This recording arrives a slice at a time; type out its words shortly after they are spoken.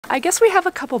I guess we have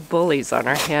a couple bullies on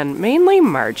our hand, mainly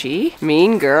Margie.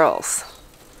 Mean girls.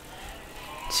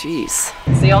 Jeez.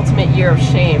 It's the ultimate year of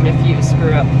shame if you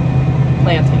screw up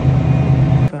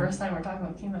planting. First time we're talking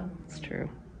about chemo. It's true.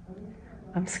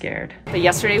 I'm scared. But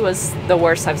yesterday was the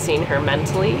worst I've seen her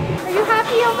mentally. Are you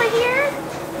happy over here?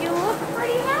 You look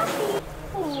pretty happy.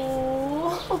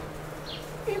 Oh,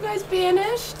 are you guys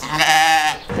banished?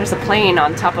 There's a plane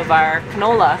on top of our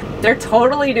canola. They're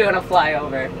totally doing a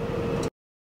flyover.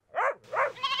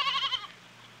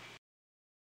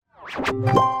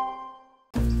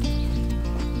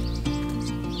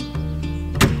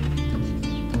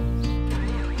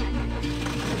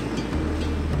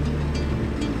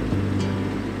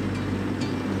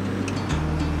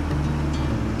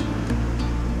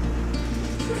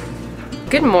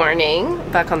 Good morning,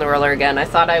 back on the roller again. I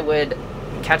thought I would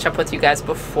catch up with you guys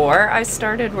before I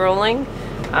started rolling.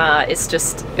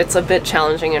 It's a bit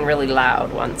challenging and really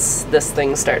loud once this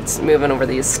thing starts moving over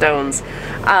these stones.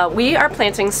 We are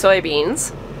planting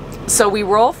soybeans, so we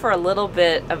roll for a little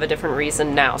bit of a different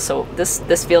reason now. So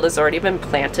this field has already been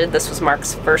planted. This was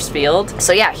Mark's first field.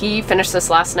 So yeah, he finished this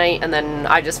last night, and then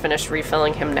I just finished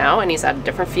refilling him now, and he's at a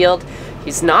different field.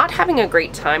 He's not having a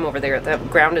great time over there. The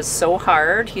ground is so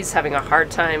hard. He's having a hard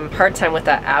time with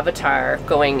that avatar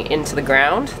going into the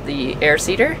ground, the air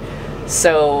seeder.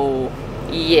 So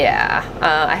yeah,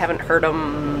 I haven't heard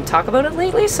him talk about it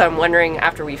lately, so I'm wondering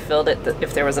after we filled it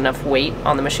if there was enough weight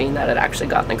on the machine that it actually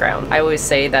got in the ground. I always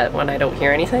say that when I don't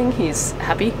hear anything, he's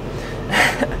happy.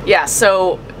 Yeah,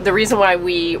 so the reason why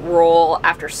we roll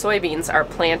after soybeans are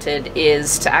planted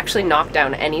is to actually knock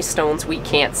down any stones we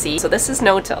can't see. So this is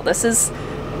no-till. This is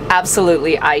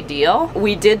absolutely ideal.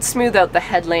 We did smooth out the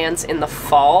headlands in the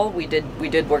fall. We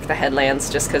did work the headlands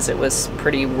just because it was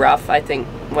pretty rough, I think,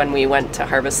 when we went to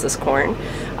harvest this corn.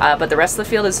 But the rest of the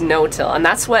field is no-till, and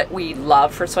that's what we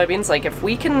love for soybeans. Like, if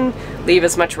we can leave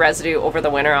as much residue over the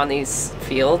winter on these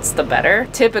fields, the better.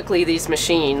 Typically these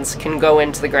machines can go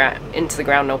into the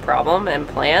ground no problem and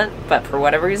plant, but for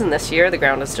whatever reason this year the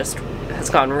ground has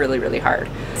gone really hard.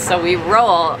 So we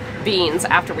roll beans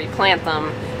after we plant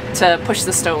them to push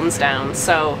the stones down.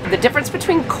 So the difference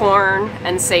between corn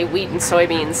and say wheat and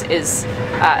soybeans is,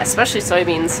 especially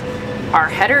soybeans, our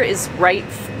header is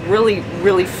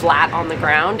really flat on the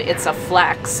ground. It's a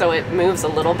flex, so it moves a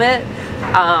little bit.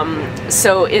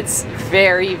 So it's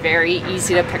very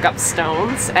easy to pick up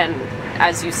stones, and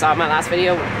as you saw in my last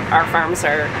video, our farms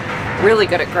are really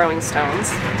good at growing stones.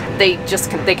 They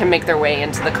can make their way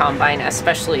into the combine,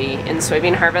 especially in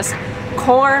soybean harvest.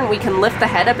 Corn, we can lift the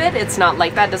head a bit. It's not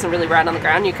like that, it doesn't really ride on the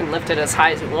ground. You can lift it as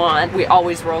high as you want. We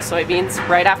always roll soybeans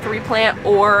right after we plant,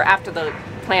 or after the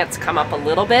plants come up a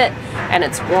little bit and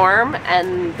it's warm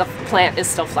and the plant is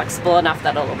still flexible enough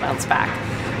that it'll bounce back.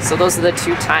 So those are the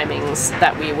two timings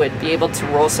that we would be able to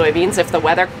roll soybeans. If the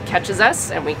weather catches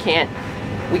us and we can't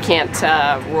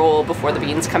roll before the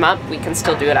beans come up, we can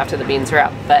still do it after the beans are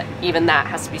up, but even that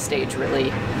has to be staged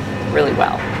really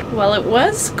well. Well, it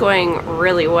was going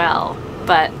really well,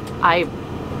 but I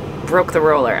broke the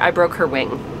roller. I broke her wing,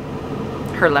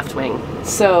 her left wing.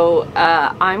 So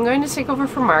I'm going to take over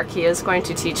for Mark. He is going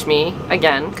to teach me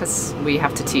again, because we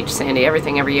have to teach Sandy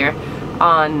everything every year,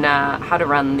 on how to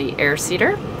run the air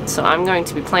seeder. So I'm going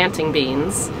to be planting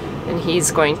beans, and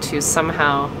he's going to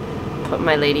somehow put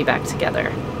my lady back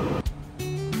together.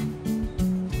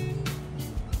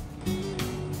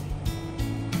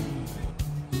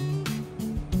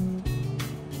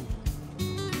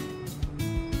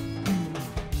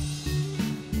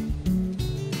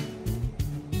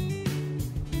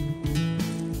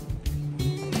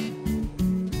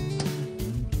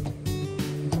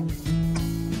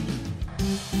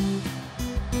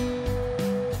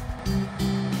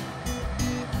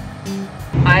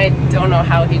 I don't know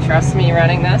how he trusts me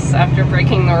running this after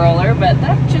breaking the roller, but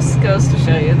that just goes to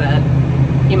show you that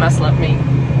he must love me,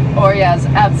 or he has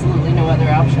absolutely no other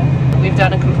option. We've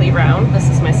done a complete round. This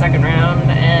is my second round,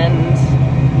 and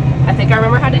I think I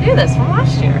remember how to do this from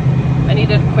last year. I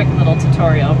needed a quick little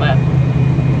tutorial, but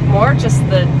more just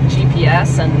the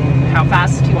GPS and how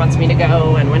fast he wants me to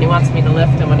go, and when he wants me to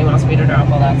lift and when he wants me to drop,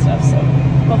 all that stuff. So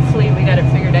hopefully we got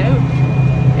it figured out.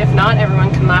 If not,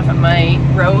 everyone can laugh at my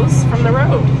rows from the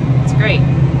road. It's great.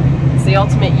 It's the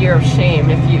ultimate year of shame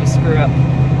if you screw up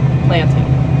planting.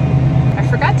 I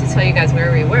forgot to tell you guys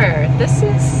where we were. This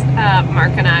is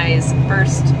Mark and I's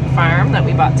first farm that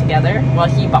we bought together. Well,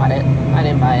 he bought it. I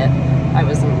didn't buy it. I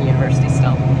was in university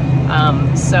still.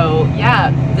 So yeah,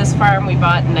 this farm we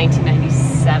bought in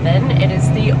 1997. It is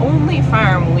the only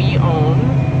farm we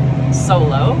own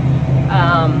solo.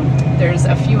 There's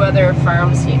a few other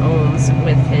farms he owns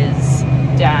with his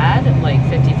dad, like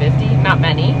 50-50, not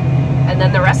many. And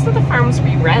then the rest of the farms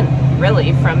we rent,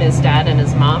 really, from his dad and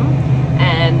his mom,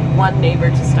 and one neighbor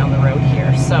just down the road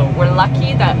here. So we're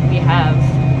lucky that we have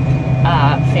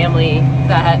family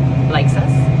that likes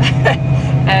us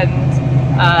and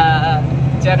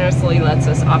generously lets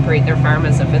us operate their farm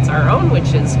as if it's our own,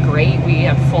 which is great. We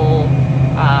have full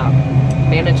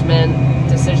management,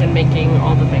 decision making,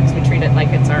 all the things. We treat it like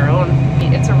it's our own.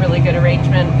 It's a really good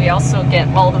arrangement. We also get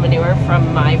all the manure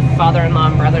from my father-in-law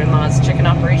and brother-in-law's chicken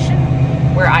operation,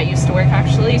 where I used to work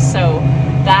actually. So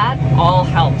that all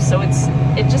helps. So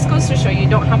it just goes to show you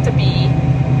don't have to be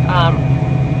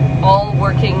all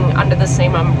working under the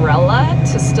same umbrella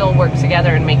to still work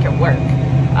together and make it work.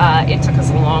 It took us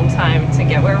a long time to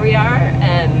get where we are,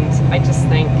 and I just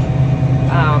think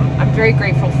I'm very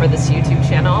grateful for this YouTube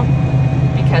channel,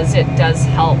 because it does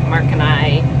help Mark and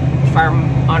I farm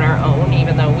on our own,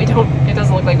 even though it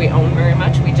doesn't look like we own very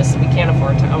much. We can't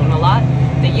afford to own a lot.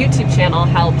 The YouTube channel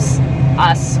helps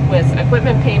us with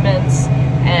equipment payments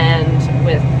and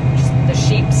with the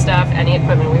sheep stuff, any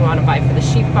equipment we want to buy for the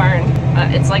sheep barn.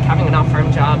 It's like having an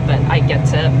off-farm job, but I get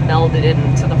to meld it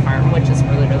into the farm, which is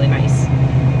really, really nice.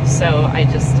 So I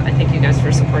thank you guys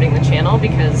for supporting the channel,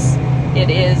 because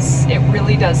it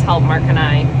really does help Mark and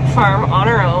I farm on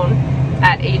our own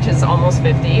at ages almost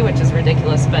 50, which is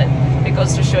ridiculous, but it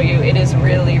goes to show you it is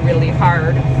really, really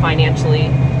hard financially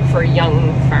for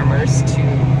young farmers to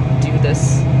do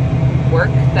this work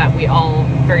that we all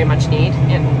very much need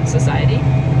in society.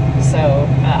 So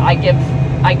I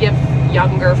give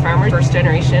younger farmers, first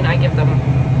generation, I give them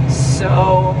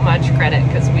so much credit,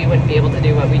 because we wouldn't be able to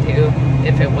do what we do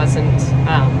if it wasn't,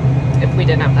 if we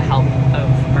didn't have the help of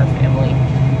our family.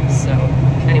 So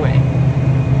anyway,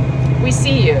 we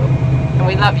see you, and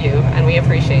we love you, and we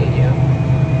appreciate you.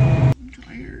 I'm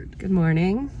tired. Good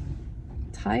morning.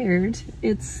 Tired.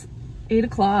 It's 8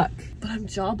 o'clock. But I'm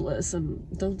jobless and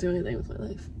don't do anything with my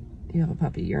life. You have a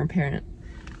puppy. You're a parent.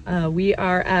 We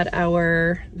are at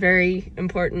our very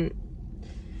important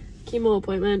chemo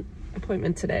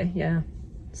appointment today. Yeah.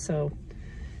 So,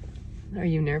 are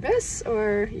you nervous,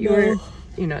 or you're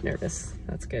not nervous?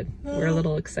 That's good. No. We're a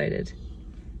little excited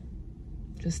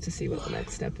just to see what the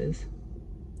next step is.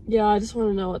 Yeah, I just want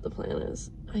to know what the plan is.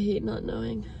 I hate not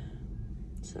knowing.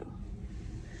 So,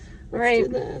 let's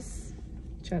do this.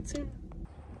 Chat soon.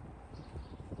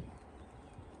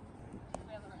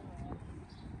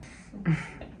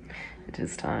 It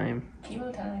is time.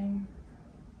 Chemo time.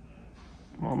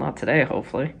 Well, not today,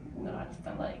 hopefully. No,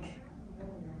 but like,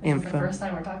 this is the first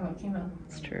time we're talking about chemo.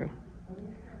 It's true.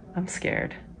 I'm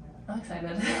scared. I'm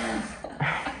excited.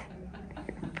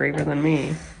 You're braver than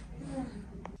me.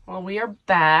 Well, we are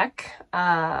back.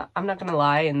 I'm not gonna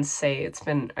lie and say it's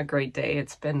been a great day.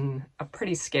 It's been a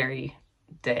pretty scary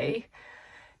day,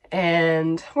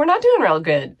 and we're not doing real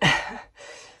good.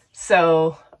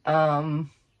 So,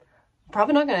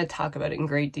 probably not going to talk about it in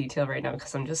great detail right now,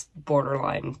 because I'm just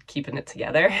borderline keeping it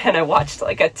together. And I watched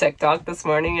like a TikTok this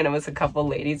morning, and it was a couple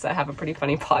ladies that have a pretty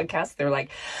funny podcast. They're like,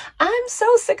 I'm so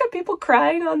sick of people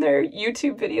crying on their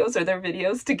YouTube videos or their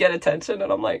videos to get attention.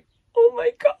 And I'm like, oh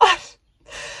my gosh.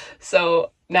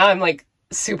 So now I'm like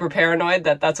super paranoid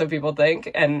that that's what people think.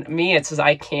 And me, it's just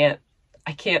I can't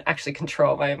actually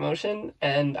control my emotion.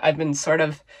 And I've been sort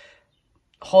of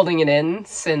holding it in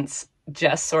since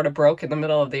Jess sort of broke in the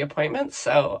middle of the appointment.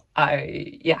 So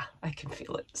I can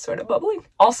feel it sort of bubbling.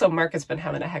 Also, Mark has been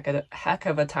having a heck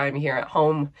of a time here at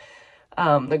home.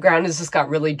 The ground has just got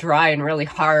really dry and really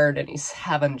hard, and he's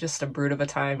having just a brute of a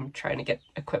time trying to get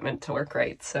equipment to work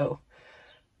right. So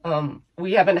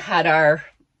we haven't had our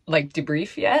like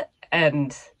debrief yet,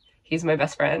 and he's my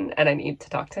best friend and I need to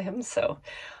talk to him. So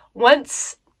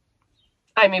once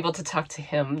I'm able to talk to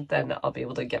him, then I'll be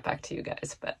able to get back to you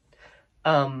guys. But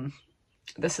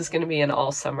this is going to be an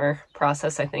all summer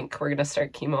process. I think we're going to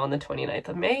start chemo on the 29th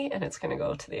of May, and it's going to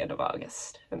go to the end of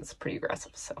August, and it's pretty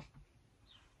aggressive. So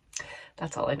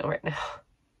that's all I know right now.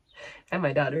 And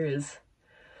my daughter is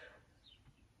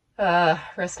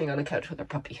resting on the couch with her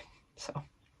puppy. So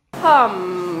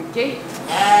gate.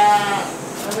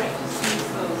 I might just use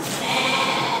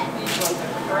these ones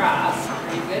across.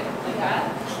 Are you good like that?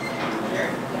 Sure.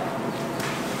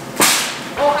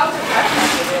 Oh, how's your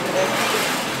breakfast?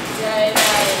 Yeah, it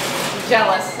is.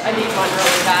 Jealous. I need one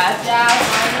really bad. Yeah,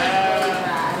 mine is really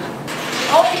bad.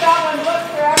 Only got one book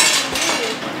for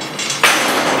afternoon.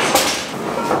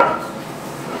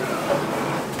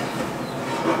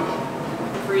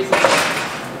 Freezing.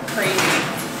 Crazy.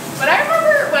 But I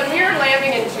remember when we were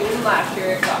lambing in June last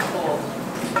year, it got cold.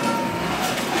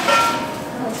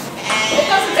 It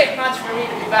doesn't take much for me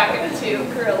to be back in the tube,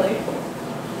 really.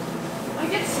 I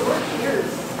get sore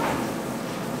ears.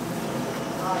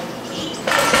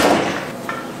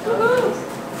 Woohoo!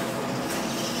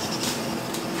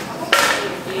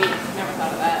 Never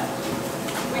thought of that.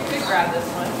 We could grab this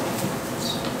one.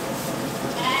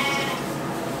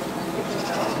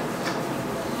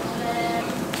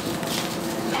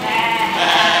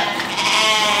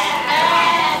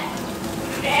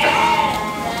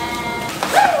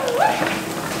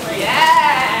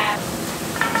 Yeah!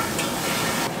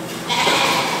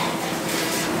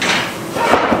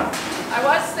 I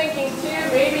was thinking too,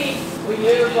 maybe we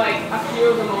move like a few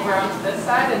of them over onto this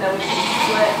side and then we can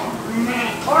split.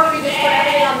 Or we just put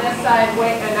everything on this side,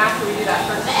 wait, and after we do that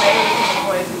first play, we can do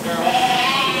boys and girls.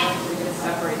 We're going to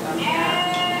separate them.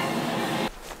 Yeah.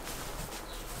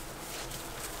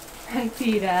 Hi,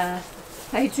 Pita.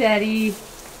 Hi, Teddy.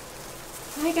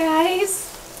 Hi, guys.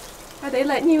 Are they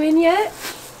letting you in yet?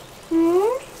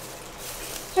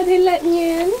 Are they letting you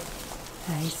in?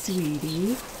 Hi,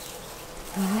 sweetie.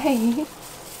 Hi.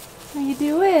 How you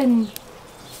doing?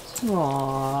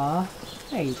 Aww.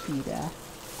 Hi, Pita.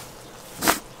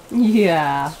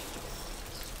 Yeah.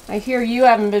 I hear you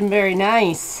haven't been very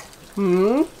nice.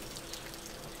 Tomatoes.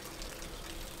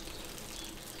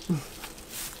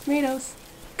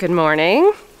 Good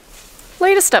morning.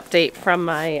 Latest update from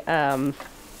my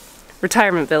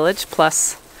retirement village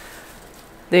plus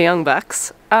the young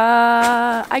bucks.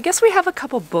 I guess we have a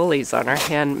couple bullies on our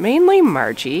hand, mainly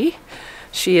Margie.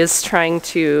 She is trying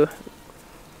to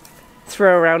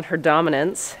throw around her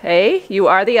dominance. Hey, you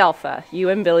are the alpha, you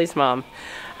and Billy's mom.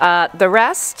 The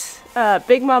rest,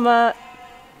 Big Mama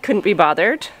couldn't be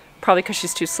bothered, probably because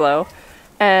she's too slow,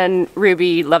 and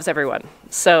Ruby loves everyone.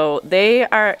 So they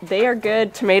are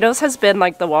good. Tomatoes has been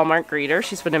like the Walmart greeter.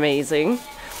 She's been amazing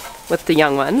with the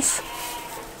young ones.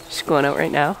 She's going out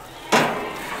right now.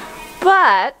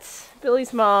 But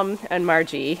Billy's mom and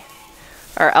Margie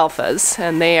are alphas,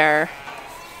 and they are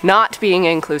not being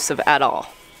inclusive at all.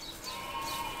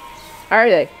 Are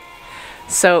they?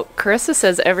 So Carissa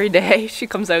says every day she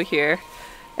comes out here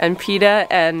and Pita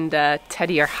and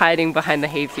Teddy are hiding behind the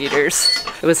hay feeders.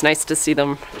 It was nice to see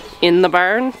them in the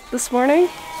barn this morning.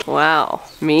 Wow,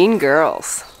 mean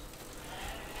girls.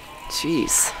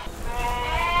 Jeez.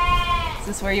 Is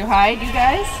this where you hide, you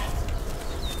guys?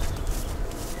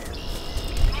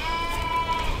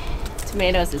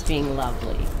 Tomatoes is being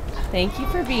lovely. Thank you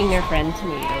for being their friend,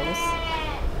 Tomatoes.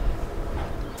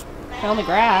 On the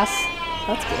grass.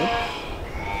 That's good.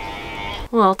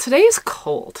 Well, today is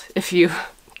cold, if you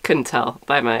couldn't tell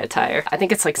by my attire. I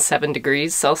think it's like 7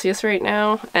 degrees Celsius right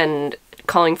now, and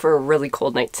calling for a really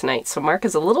cold night tonight. So Mark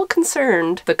is a little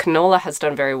concerned. The canola has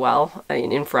done very well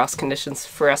in frost conditions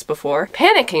for us before.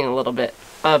 Panicking a little bit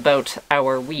about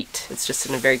our wheat. It's just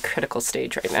in a very critical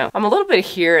stage right now. I'm a little bit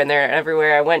here and there and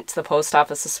everywhere. I went to the post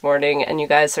office this morning and you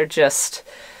guys are just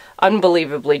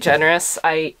unbelievably generous.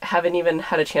 I haven't even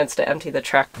had a chance to empty the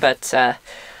truck, but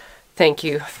thank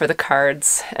you for the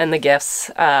cards and the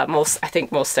gifts. I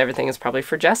think most everything is probably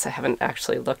for Jess. I haven't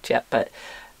actually looked yet, but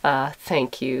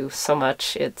thank you so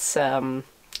much. It's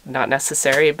not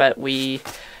necessary, but we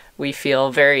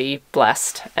feel very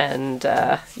blessed and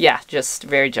yeah, just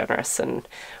very generous, and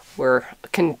we're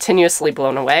continuously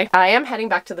blown away. I am heading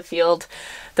back to the field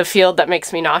that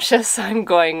makes me nauseous. I'm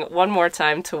going one more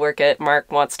time to work it.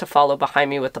 Mark wants to follow behind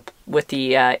me with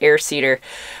the air seeder.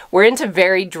 We're into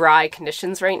very dry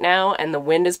conditions right now, and the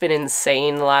wind has been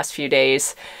insane the last few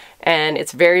days. And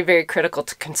it's very, very critical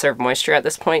to conserve moisture at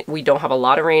this point. We don't have a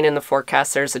lot of rain in the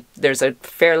forecast. There's a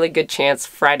fairly good chance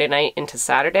Friday night into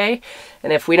Saturday.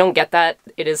 And if we don't get that,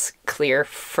 it is clear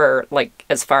for, like,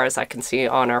 as far as I can see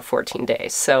on our 14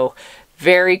 days. So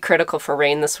very critical for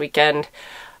rain this weekend.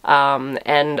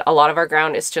 And a lot of our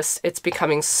ground is just, it's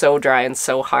becoming so dry and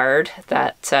so hard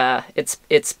that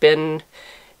it's been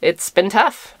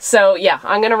tough. So yeah,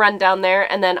 I'm gonna run down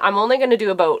there, and then I'm only gonna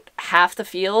do about half the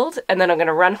field, and then I'm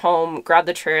gonna run home, grab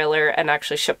the trailer, and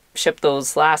actually ship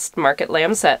those last market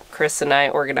lambs that Chris and I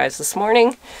organized this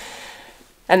morning,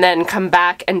 and then come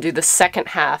back and do the second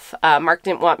half. Mark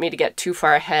didn't want me to get too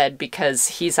far ahead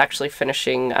because he's actually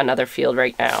finishing another field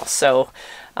right now. So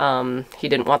he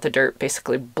didn't want the dirt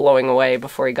basically blowing away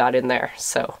before he got in there.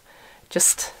 So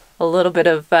just a little bit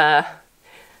of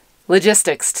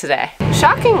logistics today.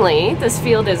 Shockingly, this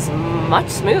field is much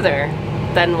smoother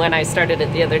than when I started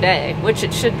it the other day, which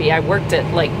it should be. I worked it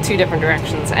like 2 different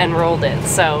directions and rolled it,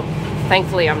 so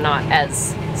thankfully I'm not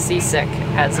as seasick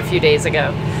as a few days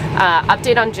ago.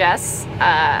 Update on Jess.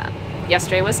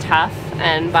 Yesterday was tough,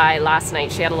 and by last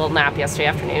night she had a little nap yesterday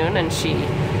afternoon, and she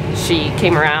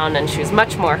came around and she was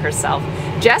much more herself.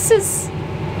 Jess is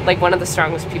like one of the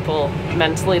strongest people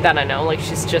mentally that I know. Like,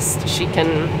 she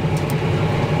can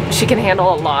she can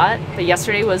handle a lot, but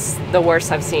yesterday was the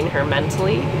worst I've seen her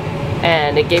mentally,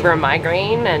 and it gave her a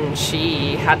migraine, and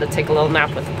she had to take a little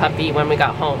nap with the puppy when we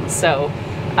got home. So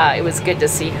it was good to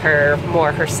see her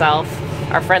more herself.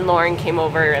 Our friend Lauren came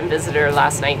over and visited her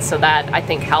last night, so that I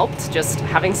think helped, just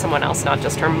having someone else, not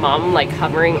just her mom, like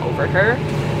hovering over her.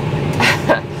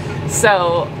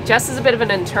 So Jess is a bit of an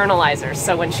internalizer,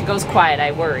 so when she goes quiet,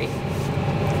 I worry.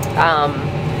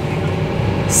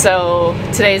 So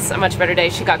today's a much better day.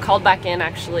 She got called back in,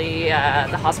 actually.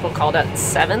 The hospital called at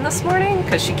 7 this morning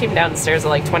because she came downstairs at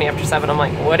like 20 after 7. I'm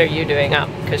like, what are you doing up?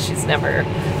 Because she's never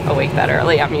awake that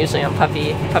early. I'm usually on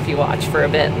puppy watch for a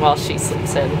bit while she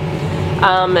sleeps in.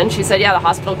 And she said, yeah, the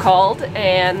hospital called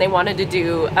and they wanted to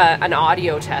do an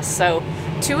audio test. So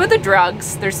 2 of the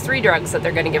drugs, there's 3 drugs that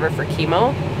they're going to give her for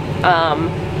chemo.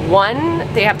 One,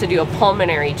 they have to do a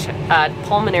pulmonary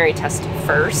test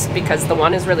first because the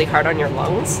one is really hard on your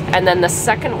lungs. And then the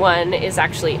second one is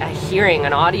actually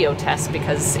an audio test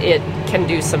because it can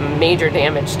do some major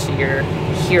damage to your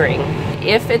hearing.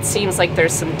 If it seems like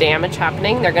there's some damage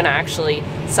happening, they're gonna actually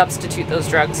substitute those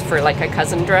drugs for like a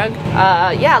cousin drug.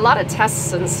 Yeah, a lot of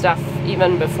tests and stuff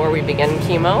even before we begin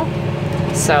chemo.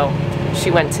 So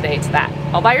she went today to that,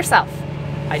 all by herself.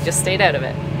 I just stayed out of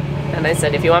it. And I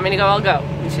said, if you want me to go, I'll go.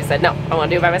 And she said, no, I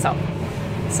want to do it by myself.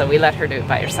 So we let her do it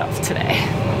by herself today.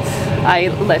 I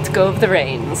let go of the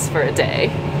reins for a day.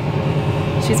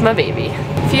 She's my baby.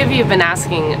 A few of you have been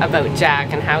asking about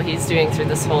Jack and how he's doing through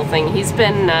this whole thing. He's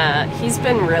been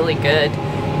really good.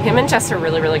 Him and Jess are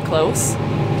really, really close.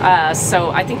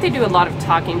 So I think they do a lot of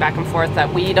talking back and forth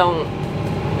that we don't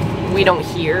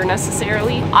hear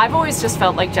necessarily. I've always just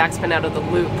felt like Jack's been out of the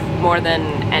loop more than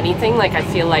anything. Like I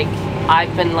feel like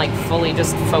I've been like fully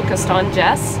just focused on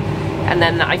Jess, and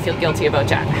then I feel guilty about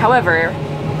Jack. However,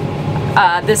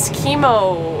 this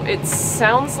chemo, it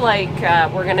sounds like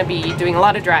we're gonna be doing a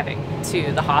lot of driving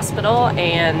to the hospital,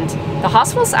 and the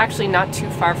hospital's actually not too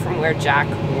far from where Jack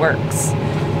works.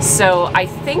 So I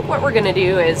think what we're gonna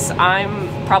do is I'm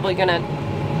probably gonna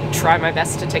try my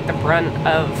best to take the brunt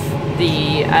of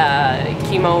the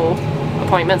chemo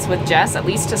appointments with Jess, at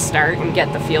least to start and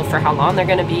get the feel for how long they're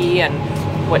gonna be and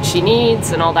what she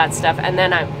needs and all that stuff. And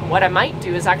then what I might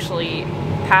do is actually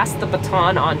pass the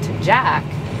baton on to Jack,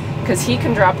 because he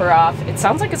can drop her off. It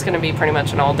sounds like it's going to be pretty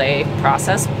much an all-day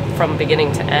process from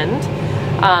beginning to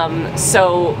end.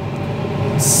 So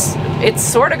it's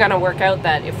sort of going to work out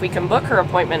that if we can book her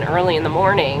appointment early in the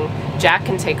morning, Jack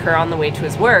can take her on the way to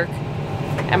his work,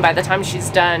 and by the time she's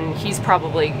done, he's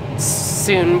probably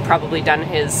done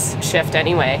his shift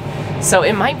anyway. So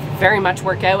it might very much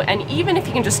work out, and even if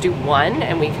you can just do one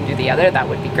and we can do the other, that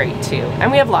would be great too.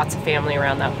 And we have lots of family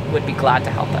around that would be glad to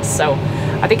help us. So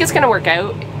I think it's going to work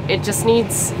out. It just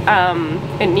needs,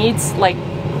 like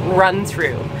run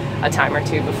through a time or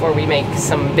two before we make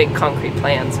some big concrete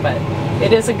plans, but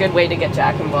it is a good way to get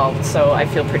Jack involved, so I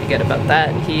feel pretty good about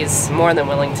that. He's more than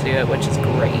willing to do it, which is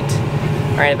great.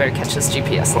 All right, I better catch this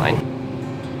GPS line.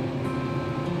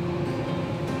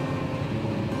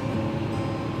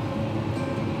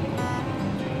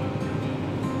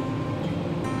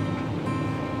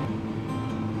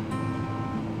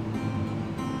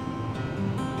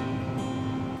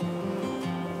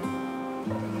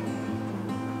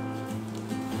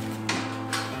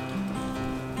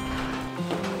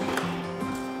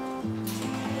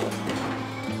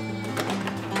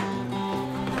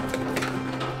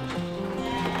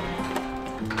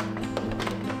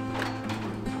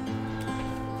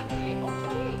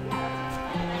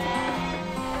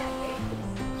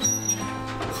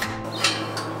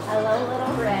 Hello,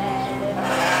 little red.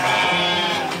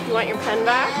 You want your pen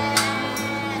back?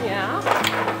 Yeah?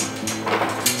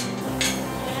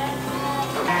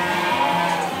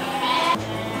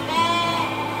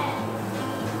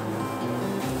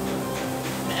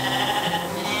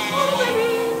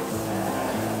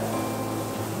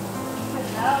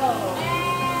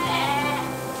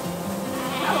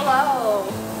 Hello.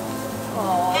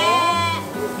 Oh,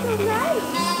 you're so nice.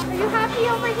 Are you happy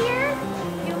over here?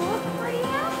 You look pretty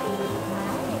happy.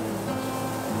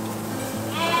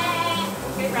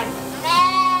 Good run.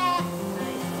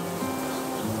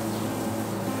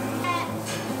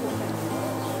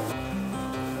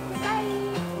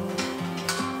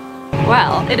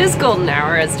 Well, it is golden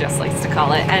hour, as Jess likes to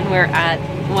call it, and we're at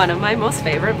one of my most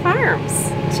favorite farms.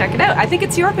 Check it out. I think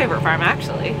it's your favorite farm,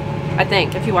 actually. I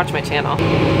think, if you watch my channel.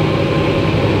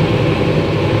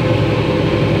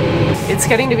 It's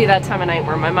getting to be that time of night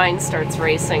where my mind starts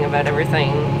racing about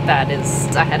everything that is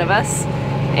ahead of us.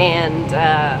 And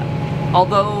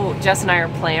although Jess and I are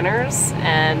planners,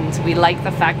 and we like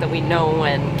the fact that we know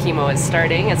when chemo is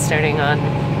starting, it's starting on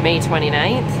May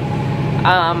 29th.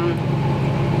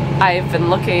 I've been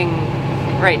looking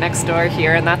right next door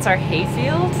here, and that's our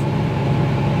hayfield.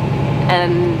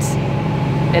 And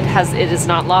it is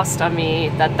not lost on me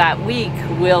that that week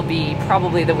will be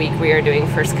probably the week we are doing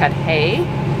first cut hay.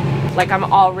 Like, I'm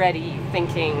already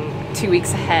thinking 2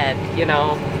 weeks ahead, you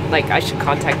know, like I should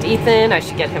contact Ethan, I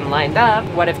should get him lined up.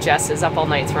 What if Jess is up all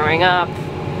night throwing up?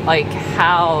 Like,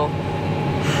 how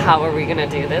are we gonna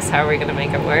do this? How are we gonna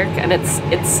make it work? And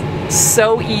it's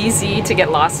so easy to get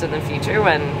lost in the future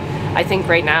when I think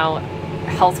right now,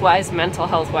 health-wise, mental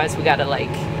health-wise, we gotta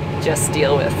like just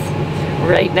deal with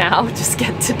right now. Just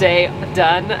get today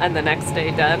done and the next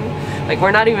day done. Like,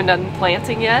 we're not even done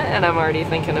planting yet, and I'm already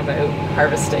thinking about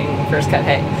harvesting first cut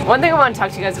hay. One thing I want to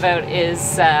talk to you guys about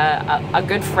is a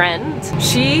good friend.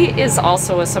 She is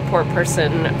also a support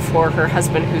person for her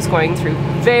husband, who's going through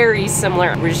very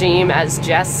similar regime as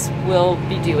Jess will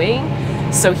be doing.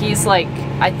 So he's like,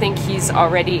 I think he's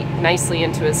already nicely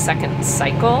into his second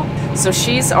cycle. So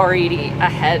she's already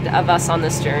ahead of us on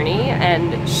this journey,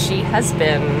 and she has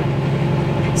been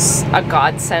a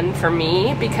godsend for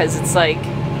me, because it's like,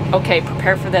 okay,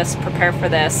 prepare for this, prepare for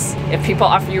this. If people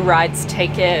offer you rides,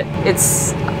 take it.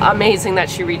 It's amazing that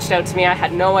she reached out to me. I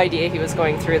had no idea he was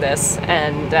going through this,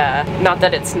 and not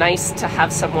that it's nice to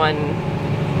have someone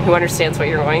who understands what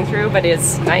you're going through, but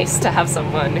it's nice to have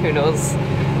someone who knows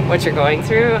what you're going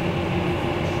through.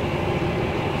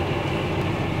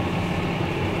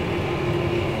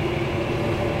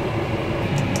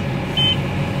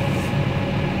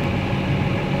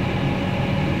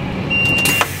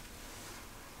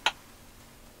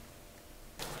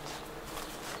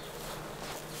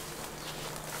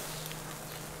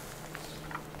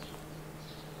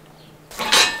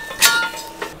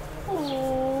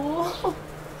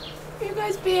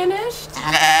 Banished?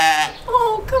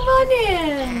 Oh, come on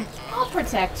in. I'll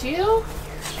protect you.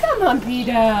 Come on,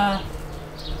 Pita.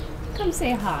 Come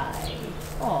say hi.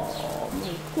 Oh,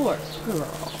 my poor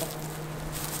girl.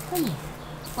 Come here.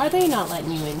 Are they not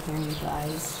letting you in here, you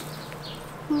guys?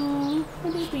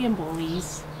 Are they being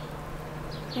bullies?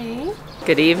 Hey?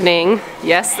 Good evening.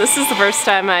 Yes, this is the first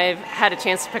time I've had a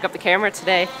chance to pick up the camera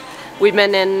today. We've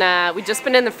just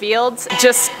been in the fields,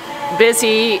 just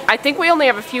busy. I think we only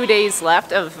have a few days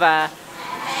left of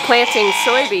planting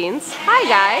soybeans. Hi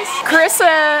guys.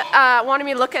 Carissa wanted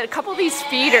me to look at a couple of these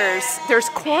feeders. There's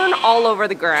corn all over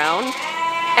the ground,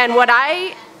 and what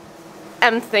I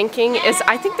am thinking is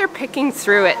I think they're picking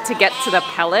through it to get to the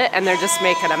pellet, and they're just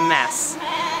making a mess.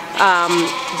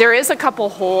 There is a couple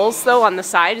holes though on the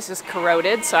side. It's just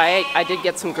corroded, so I did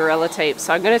get some Gorilla Tape,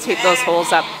 so I'm going to tape those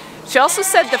holes up. She also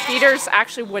said the feeders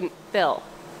actually wouldn't fill.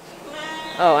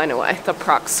 Oh, I know why. The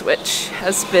proc switch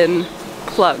has been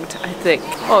plugged, I think.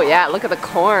 Oh yeah, look at the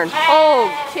corn. Oh,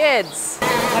 kids.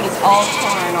 That is all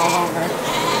corn all over.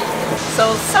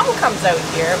 So some comes out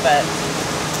here, but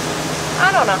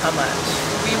I don't know how much.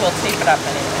 We will tape it up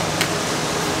anyway.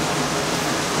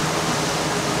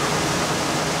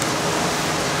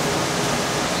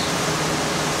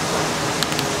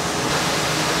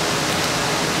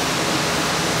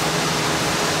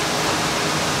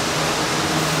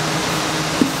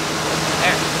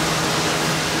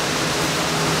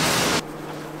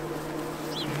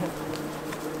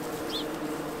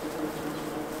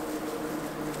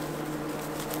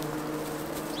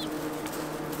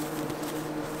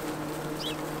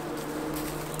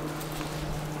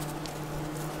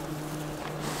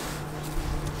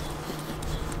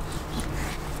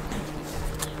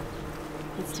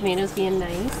 Tomatoes being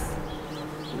nice?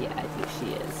 Yeah, I think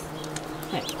she is.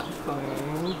 Hi,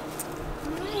 popcorn.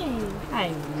 Hi.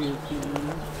 Hi, Ruby.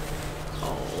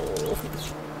 Oh,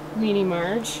 Meanie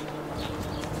Marge.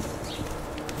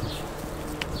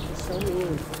 So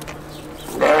mean.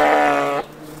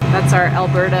 That's our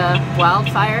Alberta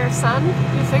wildfire sun,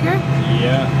 you figure?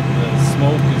 Yeah, the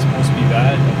smoke is supposed to be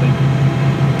bad, I think,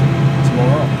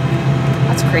 tomorrow.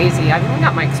 That's crazy. I've even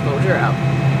got my exposure up.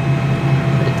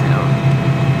 Put it down.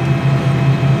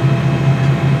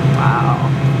 Wow.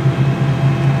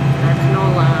 Our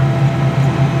canola.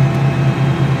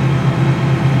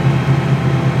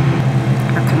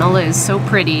 Our canola is so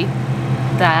pretty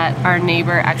that our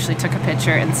neighbor actually took a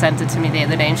picture and sent it to me the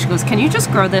other day, and she goes, "Can you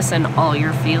just grow this in all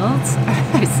your fields?"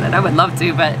 I said I would love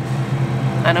to, but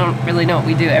I don't really know what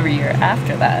we do every year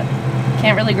after that.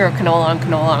 Can't really grow canola on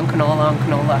canola on canola on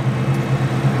canola.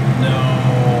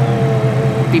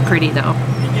 No. Be pretty though.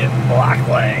 You get black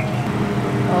leg.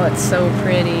 Oh, it's so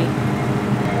pretty.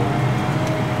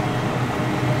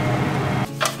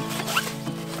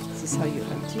 This is how you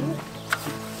empty it.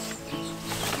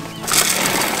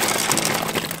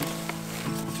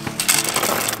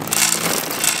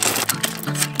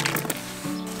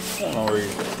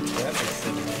 I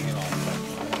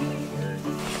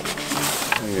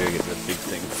gotta get the big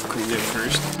thing cleaned up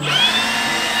first.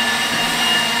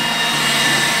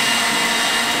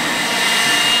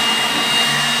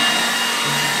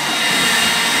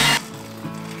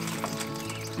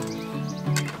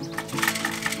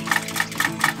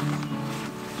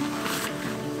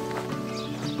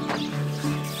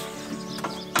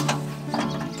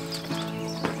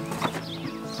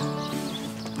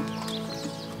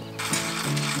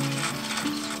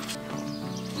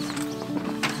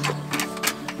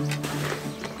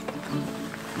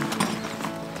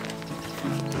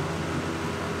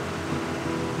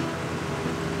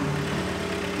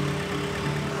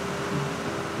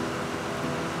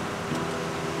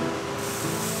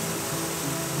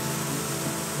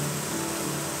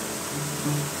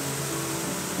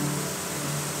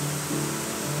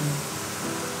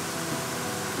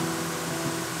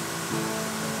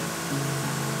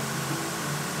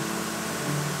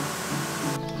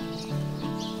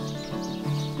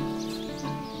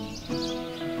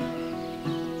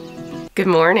 Good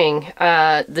morning.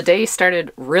 The day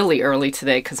started really early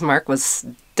today because Mark was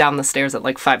down the stairs at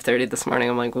like 5:30 this morning.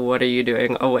 I'm like, what are you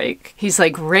doing awake? He's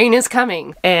like, rain is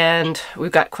coming. And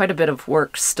we've got quite a bit of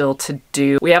work still to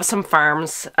do. We have some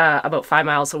farms about 5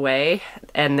 miles away,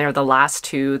 and they're the last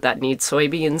two that need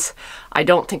soybeans. I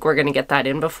don't think we're going to get that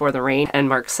in before the rain. And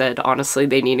Mark said, honestly,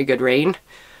 they need a good rain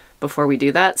before we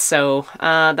do that. So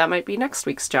that might be next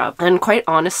week's job. And quite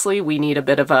honestly, we need a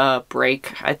bit of a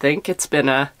break. I think it's been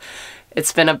a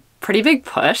pretty big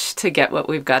push to get what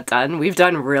we've got done. We've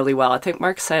done really well. I think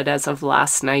Mark said as of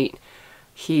last night,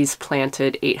 he's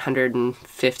planted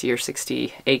 850 or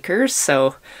 60 acres.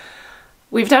 So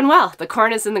we've done well. The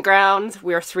corn is in the ground.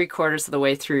 We're 3/4 of the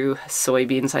way through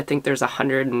soybeans. I think there's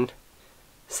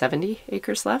 170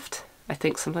 acres left. I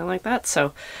think something like that.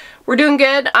 So we're doing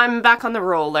good. I'm back on the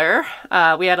roller.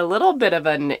 We had a little bit of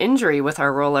an injury with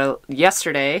our roller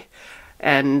yesterday,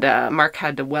 and Mark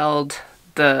had to weld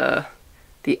the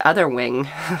other wing.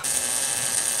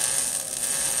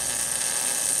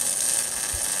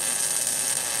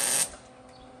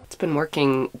 It's been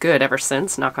working good ever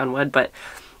since, knock on wood, but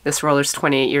this roller's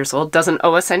 28 years old. Doesn't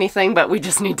owe us anything, but we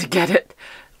just need to get it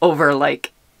over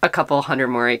like a couple hundred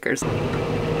more acres.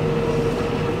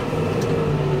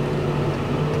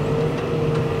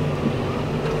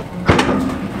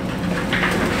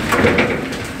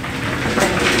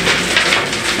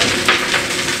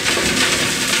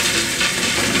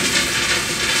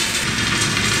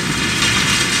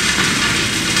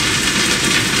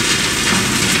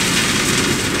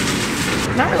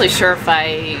 Not really sure if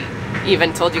I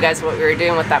even told you guys what we were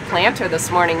doing with that planter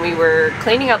this morning. We were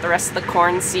cleaning out the rest of the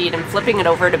corn seed and flipping it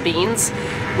over to beans.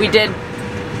 We did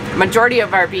majority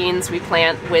of our beans we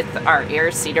plant with our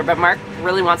air seeder, but Mark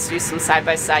really wants to do some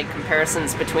side-by-side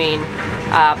comparisons between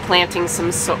planting some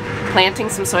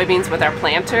soybeans with our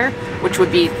planter, which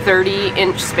would be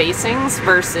 30-inch spacings,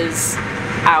 versus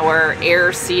our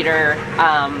air seeder,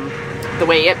 the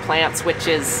way it plants, which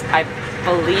is, I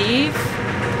believe,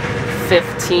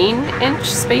 15-inch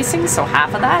spacing, so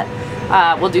half of that.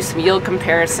 We'll do some yield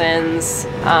comparisons.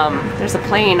 There's a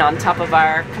plane on top of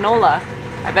our canola.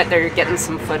 I bet they're getting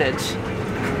some footage.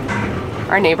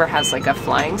 Our neighbor has like a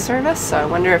flying service, so I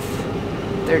wonder if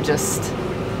they're just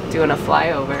doing a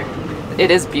flyover.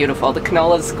 It is beautiful. The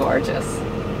canola's gorgeous.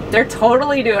 They're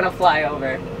totally doing a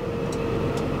flyover.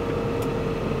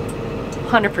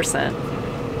 100%.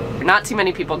 Not too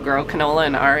many people grow canola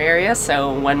in our area,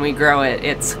 so when we grow it,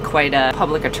 it's quite a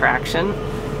public attraction.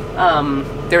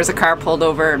 There was a car pulled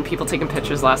over and people taking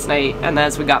pictures last night, and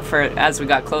as we got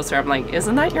closer, I'm like,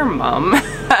 isn't that your mom?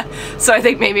 So I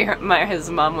think maybe his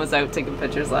mom was out taking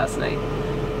pictures last night.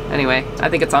 Anyway, I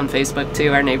think it's on Facebook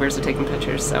too. Our neighbors are taking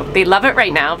pictures, so they love it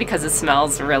right now because it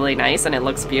smells really nice and it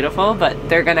looks beautiful, but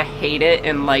they're gonna hate it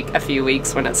in like a few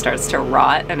weeks when it starts to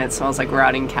rot and it smells like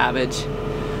rotting cabbage.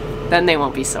 Then they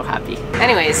won't be so happy.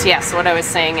 Anyways, yeah, so what I was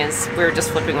saying is we were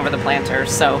just flipping over the planter,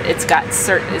 so it's got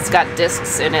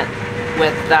discs in it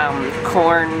with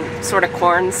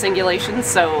corn singulations,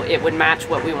 so it would match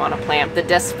what we want to plant. The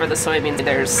disc for the soybeans,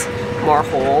 there's more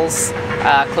holes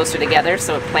closer together,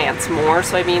 so it plants more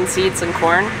soybean seeds than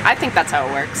corn. I think that's how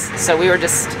it works. So we were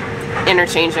just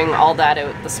interchanging all that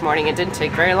out this morning. It didn't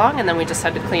take very long, and then we just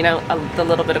had to clean out the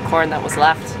little bit of corn that was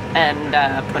left and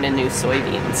put in new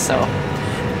soybeans. So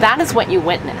that is what you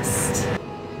witnessed.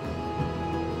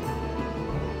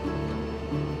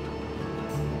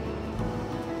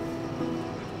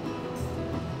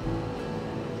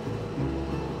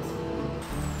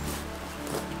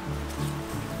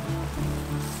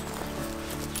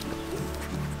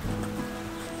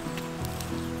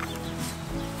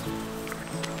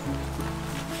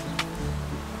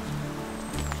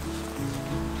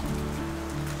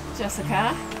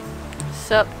 Jessica.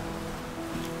 Sup?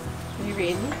 Are you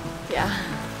reading? Yeah.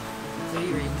 What are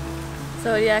you reading?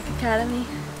 Zodiac Academy.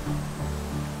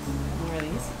 More of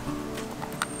these.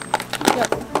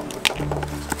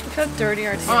 Look how dirty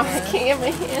our table Oh, I is. can't get my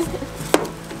hand.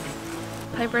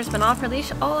 Piper's been off her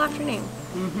leash all afternoon.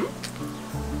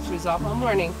 Mm-hmm. She was off all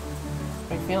morning.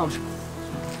 How you feeling?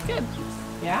 Good.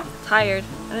 Yeah? Tired.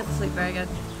 I didn't sleep very good.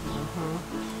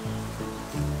 Mm-hmm.